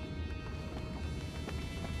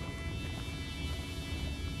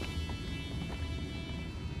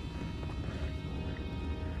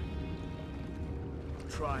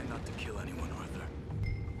 Try not to kill anyone, Arthur.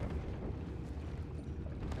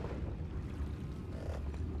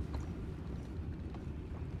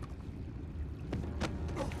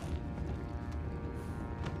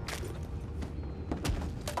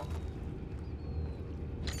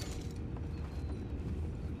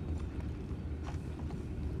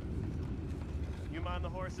 You mind the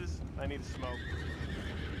horses? I need a smoke.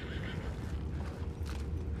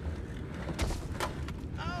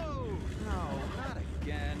 Oh, no, not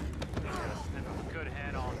again. Just a good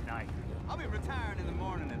head all night. I'll be retiring in the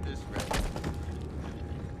morning at this rate.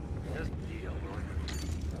 Just deal, Lord.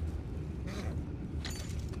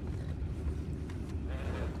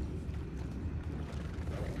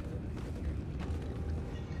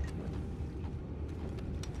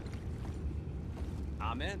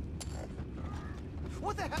 I'm in.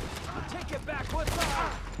 What the hell? Take it back, what's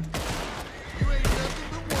up? You ain't nothing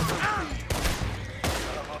but one.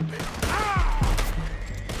 Son of a bitch.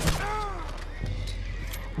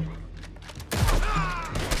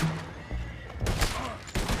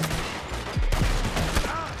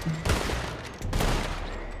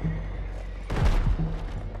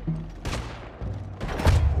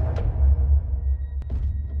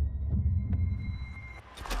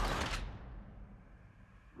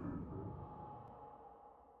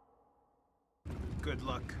 Good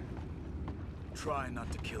luck. Try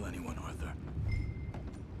not to kill anyone, Arthur.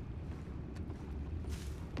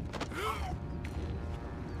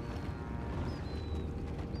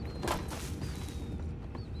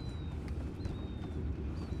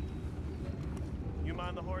 You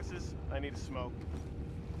mind the horses? I need a smoke.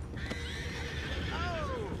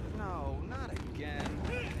 Oh, no, not again.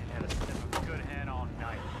 Had a sniff of a good head all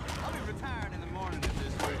night. I'll be retiring in the morning at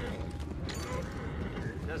this rate.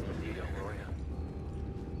 Just a deal, will ya?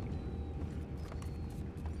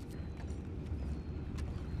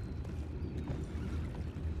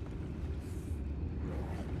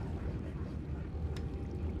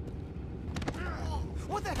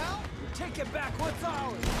 What the hell? Take it back, what's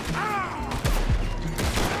ours?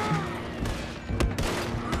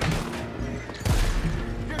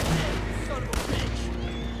 You're dead, you son of a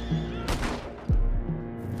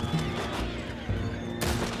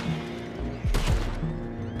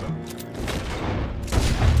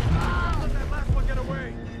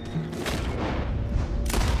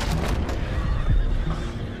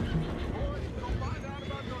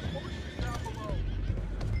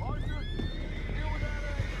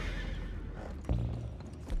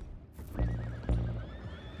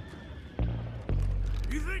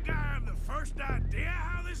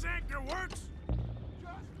works?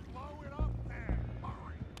 Just blow it up there.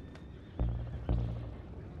 Hurry.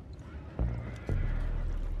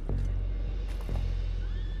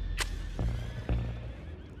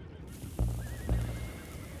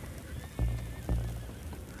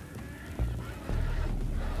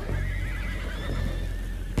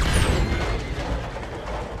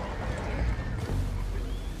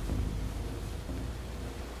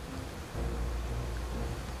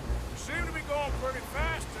 You seem to be going pretty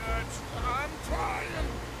fast, Dutch. I'm trying.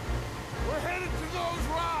 We're headed to those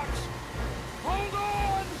rocks. Hold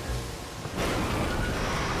on!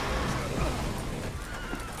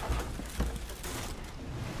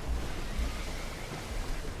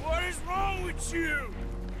 What is wrong with you?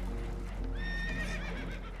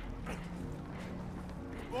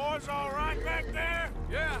 Boys all right back there?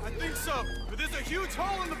 Yeah, I think so. But there's a huge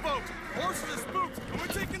hole in the boat. Horses are spooked, and we're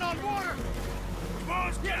taking on water. Come on,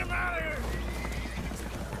 let's get him out of here!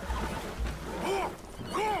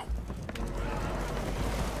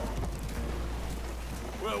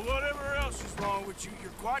 Well, whatever else is wrong with you,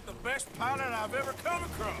 you're quite the best pilot I've ever come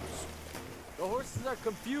across. The horses are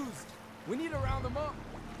confused. We need to round them up.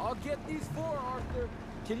 I'll get these four, Arthur.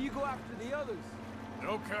 Can you go after the others?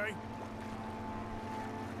 Okay.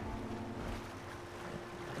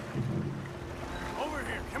 Over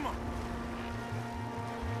here, come on.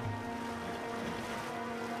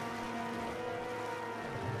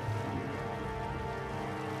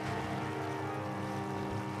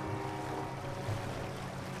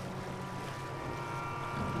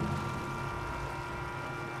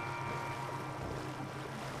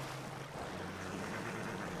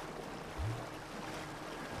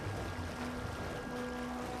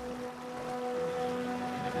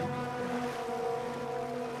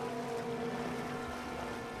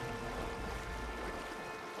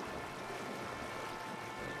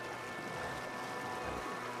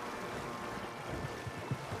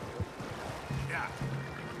 Yeah.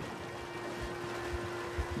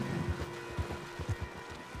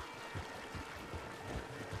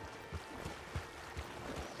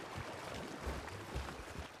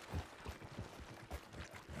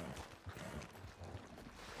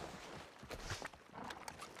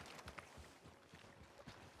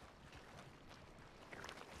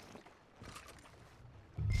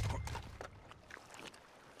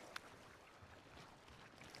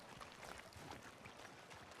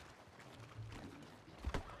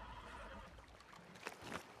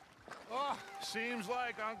 Oh, seems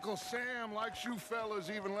like Uncle Sam likes you fellas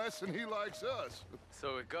even less than he likes us.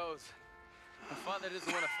 So it goes. My father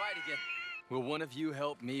doesn't want to fight again. Will one of you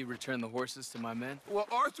help me return the horses to my men? Well,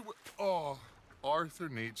 Arthur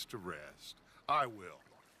needs to rest. I will.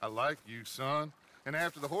 I like you, son. And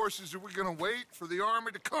after the horses, are we gonna wait for the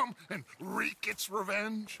army to come and wreak its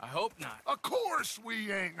revenge? I hope not. Of course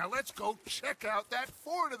we ain't. Now let's go check out that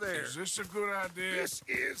fort of theirs. Is this a good idea? This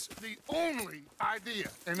is the only idea,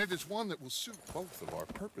 and it is one that will suit both of our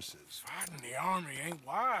purposes. Fighting the army ain't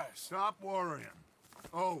wise. Stop worrying.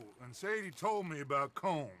 Oh, and Sadie told me about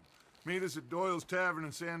Combe. Meet us at Doyle's Tavern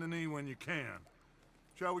in Saint Denis when you can.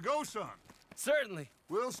 Shall we go, son? Certainly.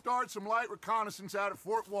 We'll start some light reconnaissance out at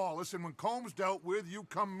Fort Wallace, and when Combs dealt with, you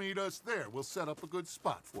come meet us there. We'll set up a good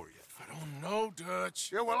spot for you. I don't know,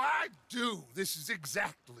 Dutch. Yeah, well, I do. This is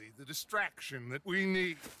exactly the distraction that we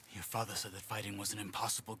need. Your father said that fighting was an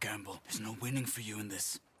impossible gamble. There's no winning for you in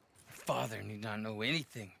this. Father need not know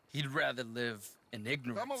anything. He'd rather live in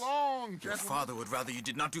ignorance. Come along, Your gentlemen. father would rather you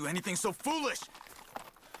did not do anything so foolish.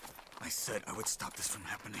 I said I would stop this from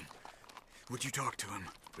happening. Would you talk to him?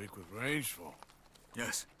 Speak with Rangeful.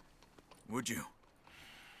 Yes. Would you?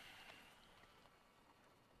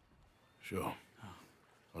 Sure.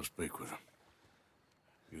 I'll speak with him.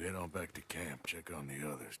 You head on back to camp, check on the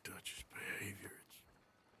others. Dutch's behavior,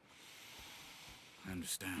 I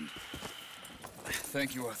understand.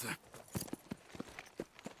 Thank you, Arthur.